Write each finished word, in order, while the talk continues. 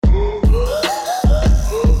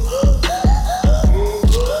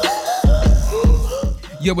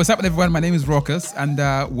Yo, what's up, everyone? My name is Raucus, and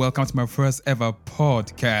welcome to my first ever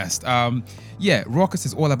podcast. Raucus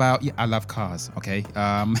is all about. I love cars. Okay.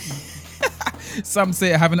 Some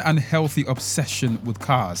say I have an unhealthy obsession with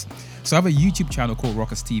cars, so I have a YouTube channel called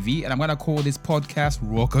Raucus TV, and I'm gonna call this podcast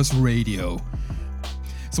Raucus Radio.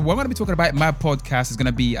 So what I'm going to be talking about in my podcast is going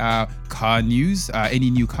to be car news, any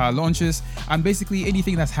new car launches, and basically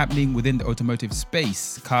anything that's happening within the automotive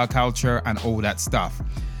space, car culture, and all that stuff.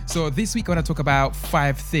 So this week, I'm going to talk about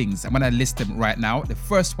 5 things. I'm going to list them right now. The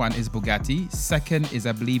first one is Bugatti. Second is,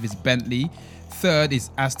 I believe, is Bentley. Third is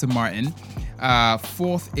Aston Martin.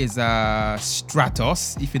 Fourth is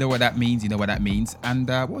Stratos. If you know what that means, you know what that means. And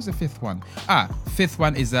what was the fifth one? Fifth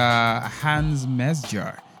one is Hans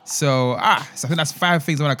Mesger. So I think that's 5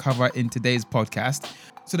 things I want to cover in today's podcast.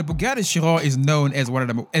 So the Bugatti Chiron is known as one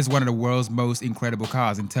of the world's most incredible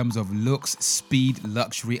cars in terms of looks, speed,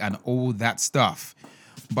 luxury, and all that stuff.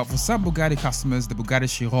 But for some Bugatti customers, the Bugatti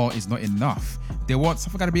Chiron is not enough. They want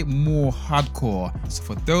something a bit more hardcore. So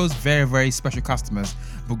for those very, very special customers,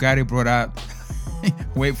 Bugatti brought out,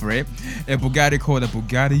 wait for it, a Bugatti called the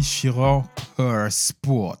Bugatti Chiron Pur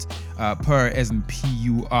Sport. Pur as in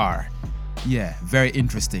P-U-R. Yeah, very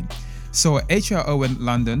interesting. So HRO in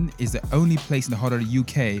London is the only place in the whole of the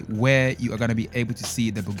UK where you are going to be able to see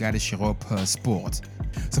the Bugatti Chiron Pur Sport.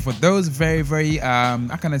 So for those very, very,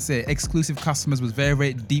 exclusive customers with very,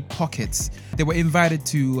 very deep pockets, they were invited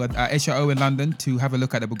to HRO in London to have a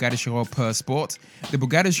look at the Bugatti Chiron Pur Sport. The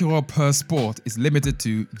Bugatti Chiron Pur Sport is limited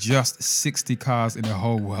to just 60 cars in the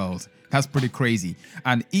whole world. That's pretty crazy.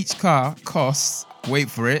 And each car costs, wait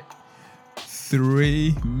for it,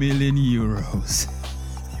 3 million euros.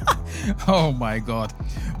 Oh my God.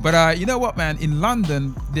 But you know what, man? In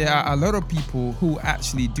London, there are a lot of people who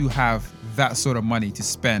actually do have that sort of money to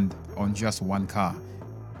spend on just one car.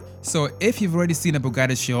 So if you've already seen a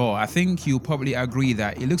Bugatti Chiron, I think you'll probably agree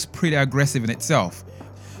that it looks pretty aggressive in itself.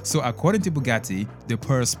 So according to Bugatti, the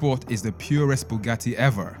Pur Sport is the purest Bugatti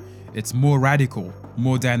ever. It's more radical,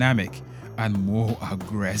 more dynamic, and more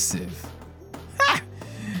aggressive.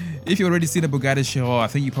 If you already seen a Bugatti Chiron, I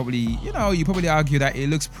think you probably argue that it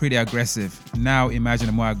looks pretty aggressive. Now imagine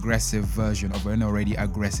a more aggressive version of an already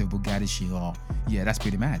aggressive Bugatti Chiron. Yeah, that's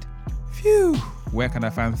pretty mad. Phew, where can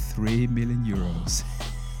I find 3 million euros?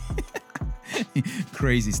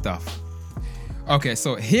 Crazy stuff. Okay,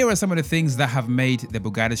 so here are some of the things that have made the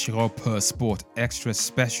Bugatti Chiron Pur Sport extra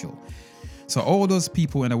special. So all those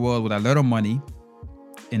people in the world with a lot of money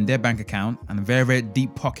in their bank account and very, very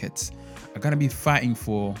deep pockets are going to be fighting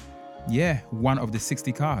for one of the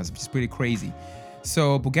 60 cars, which is pretty crazy.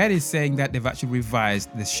 So Bugatti is saying that they've actually revised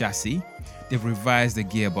the chassis, they've revised the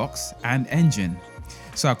gearbox and engine.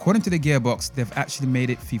 So according to the gearbox, they've actually made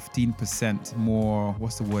it 15% more,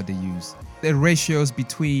 what's the word they use? The ratios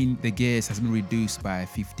between the gears has been reduced by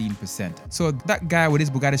 15%. So that guy with his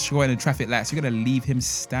Bugatti Chiron in the traffic lights, you're going to leave him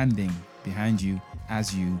standing behind you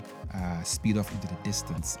as you speed off into the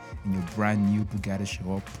distance in your brand new Bugatti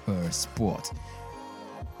Chiron Pur Sport.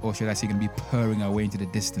 Or should I say you're going to be purring away into the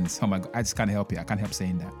distance? Oh my God, I just can't help it. I can't help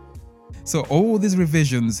saying that. So all these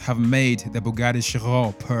revisions have made the Bugatti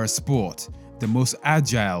Chiron Pur Sport the most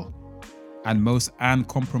agile and most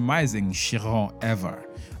uncompromising Chiron ever.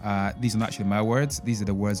 These are not actually my words. These are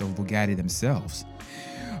the words of Bugatti themselves.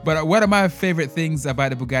 But one of my favorite things about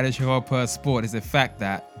the Bugatti Chiron Pur Sport is the fact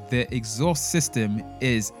that the exhaust system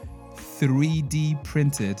is 3D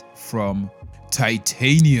printed from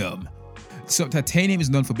titanium. So titanium is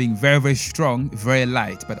known for being very, very strong, very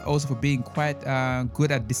light, but also for being quite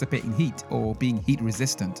good at dissipating heat or being heat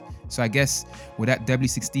resistant. So I guess with that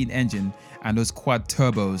W16 engine and those quad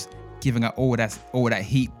turbos giving out all that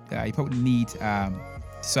heat, you probably need.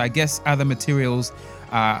 So I guess other materials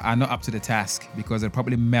are not up to the task because they'll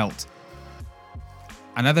probably melt.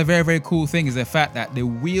 Another very, very cool thing is the fact that the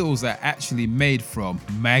wheels are actually made from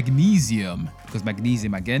magnesium, because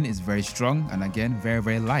magnesium, again, is very strong and, again, very,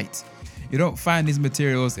 very light. You don't find these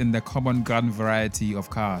materials in the common garden variety of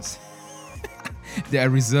cars. They are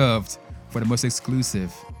reserved for the most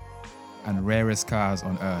exclusive and rarest cars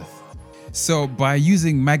on earth. So by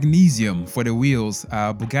using magnesium for the wheels,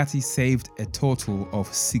 Bugatti saved a total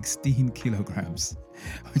of 16 kilograms,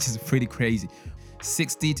 which is pretty crazy.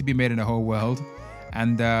 60 to be made in the whole world,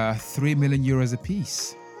 and 3 million euros a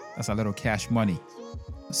piece. That's a lot of cash money.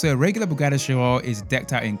 So a regular Bugatti Chiron is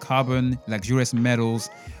decked out in carbon, luxurious metals,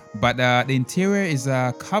 but the interior is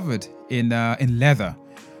covered in leather,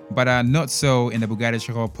 but not so in the Bugatti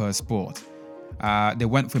Chiron Pur Sport. They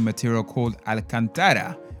went for a material called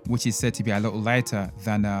Alcantara, which is said to be a little lighter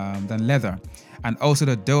than leather. And also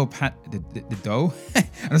the door and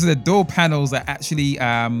also the door panels are actually,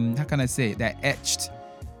 how can I say it? They're etched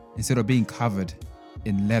instead of being covered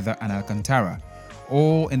in leather and Alcantara,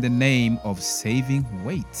 all in the name of saving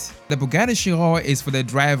weight. The Bugatti Chiron is for the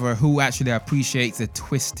driver who actually appreciates the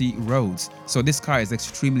twisty roads. So this car is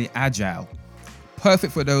extremely agile.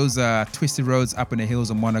 Perfect for those twisty roads up in the hills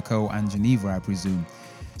of Monaco and Geneva, I presume.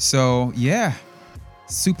 So yeah,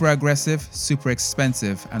 super aggressive, super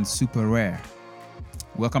expensive, and super rare.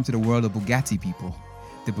 Welcome to the world of Bugatti, people.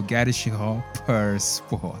 The Bugatti Chiron Pur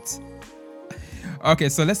Sport. Okay,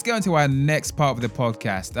 so let's get into our next part of the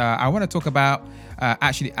podcast. I want to talk about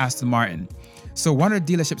actually Aston Martin. So one of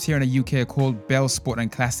the dealerships here in the UK called Bell Sport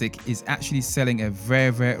and Classic is actually selling a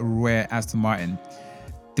very, very rare Aston Martin.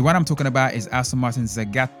 The one I'm talking about is Aston Martin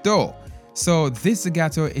Zagato. So this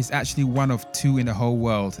Zagato is actually one of two in the whole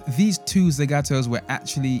world. These two Zagatos were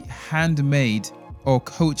actually handmade or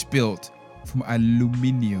coach built from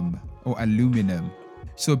aluminum.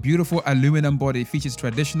 So beautiful aluminum body features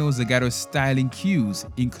traditional Zagato styling cues,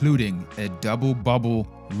 including a double bubble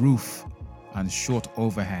roof and short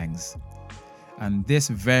overhangs. And this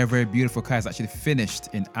very, very beautiful car is actually finished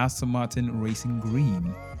in Aston Martin Racing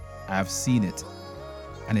Green. I've seen it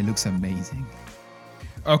and it looks amazing.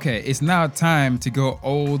 Okay, it's now time to go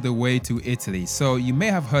all the way to Italy. So you may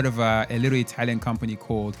have heard of a little Italian company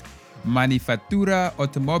called Manifattura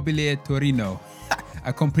Automobile Torino.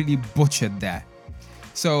 I completely butchered that.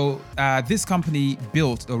 So this company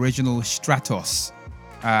built the original Stratos.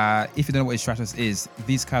 If you don't know what a Stratos is,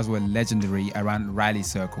 these cars were legendary around rally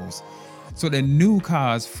circles. So the new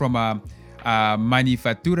cars from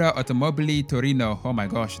Manifattura Automobili Torino, oh my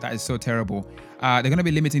gosh, that is so terrible. They're going to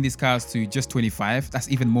be limiting these cars to just 25. That's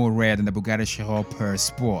even more rare than the Bugatti Chiron Pur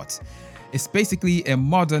Sport. It's basically a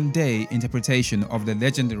modern day interpretation of the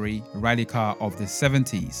legendary rally car of the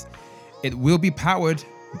 70s. It will be powered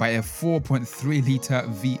by a 4.3 litre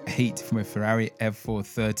V8 from a Ferrari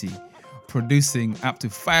F430, producing up to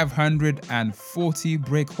 540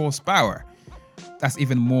 brake horsepower. That's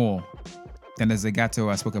even more than the Zagato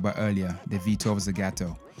I spoke about earlier, the V12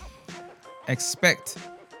 Zagato. Expect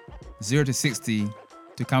 0 to 60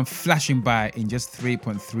 to come flashing by in just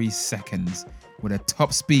 3.3 seconds with a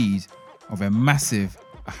top speed of a massive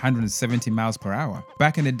 170 miles per hour.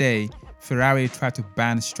 Back in the day, Ferrari tried to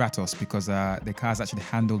ban Stratos because the cars actually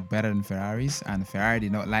handled better than Ferraris, and Ferrari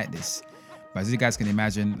did not like this. But as you guys can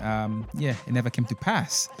imagine, it never came to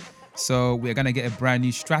pass. So we're gonna get a brand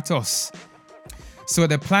new Stratos. So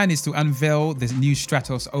the plan is to unveil the new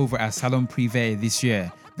Stratos over at Salon Privé this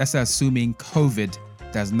year. That's assuming COVID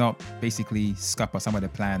does not basically scupper some of the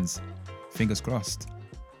plans. Fingers crossed.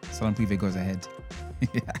 Salon Privé goes ahead.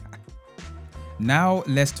 Now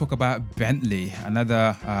let's talk about Bentley,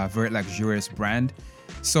 another very luxurious brand.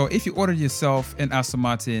 So if you ordered yourself an Aston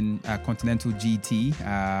Martin Continental GT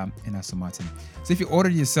in Aston Martin, so if you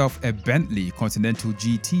ordered yourself a Bentley Continental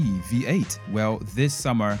GT V8, well, this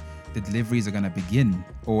summer the deliveries are going to begin,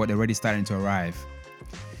 or they're already starting to arrive.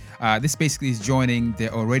 This basically is joining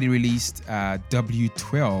the already released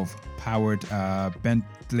W12 powered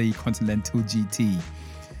Bentley Continental GT.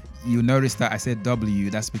 You notice that I said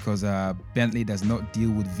W, that's because Bentley does not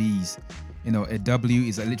deal with V's. You know, a W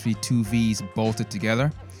is literally two V's bolted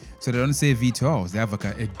together. So they don't say V12s, they have like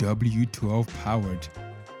a W12 powered.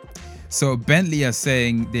 So Bentley are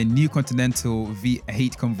saying the new Continental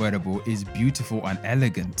V8 convertible is beautiful and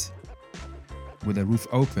elegant, with the roof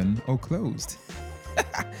open or closed.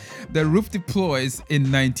 The roof deploys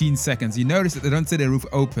in 19 seconds. You notice that they don't say the roof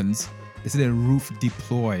opens, they say the roof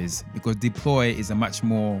deploys, because deploy is a much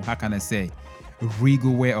more, how can I say,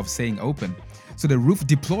 regal way of saying open. So the roof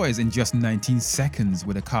deploys in just 19 seconds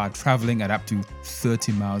with the car traveling at up to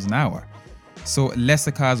 30 miles an hour. So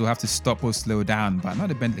lesser cars will have to stop or slow down, but not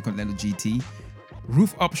the Bentley Continental GT.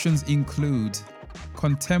 Roof options include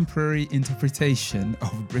contemporary interpretation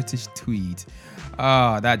of British tweed.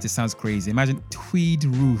 That just sounds crazy. Imagine tweed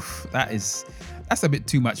roof. That's a bit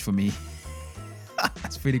too much for me.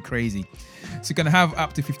 That's really crazy. So you can have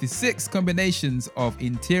up to 56 combinations of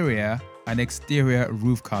interior and exterior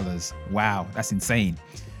roof colors. Wow, that's insane.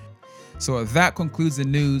 So that concludes the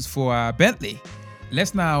news for Bentley.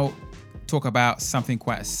 Let's now talk about something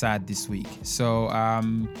quite sad this week. So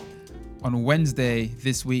on Wednesday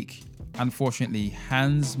this week, unfortunately,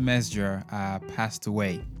 Hans Mesger passed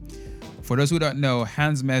away. For those who don't know,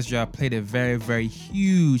 Hans Mesger played a very, very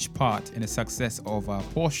huge part in the success of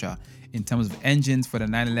Porsche in terms of engines for the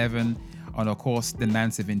 911 and of course the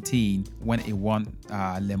 917 when it won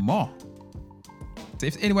Le Mans. So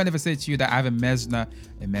if anyone ever said to you that I have a Mesger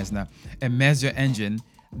engine,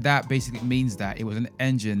 that basically means that it was an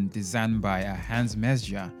engine designed by Hans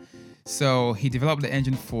Mesger. So he developed the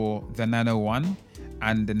engine for the 901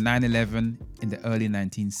 and the 911 in the early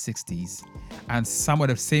 1960s. And some of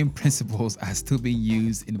the same principles are still being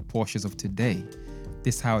used in Porsches of today.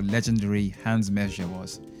 This is how legendary Hans Mezger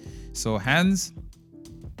was. So Hans,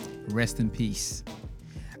 rest in peace.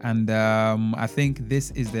 And I think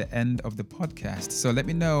this is the end of the podcast. So let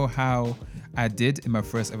me know how I did in my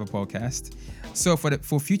first ever podcast. So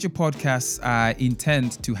for future podcasts, I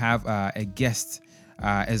intend to have a guest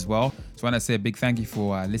as well. So I want to say a big thank you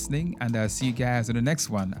for listening, and I'll see you guys on the next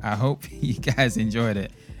one. I hope you guys enjoyed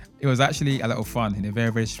it. It was actually a lot of fun in a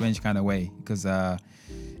very, very strange kind of way because,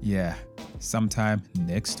 sometime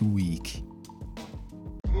next week.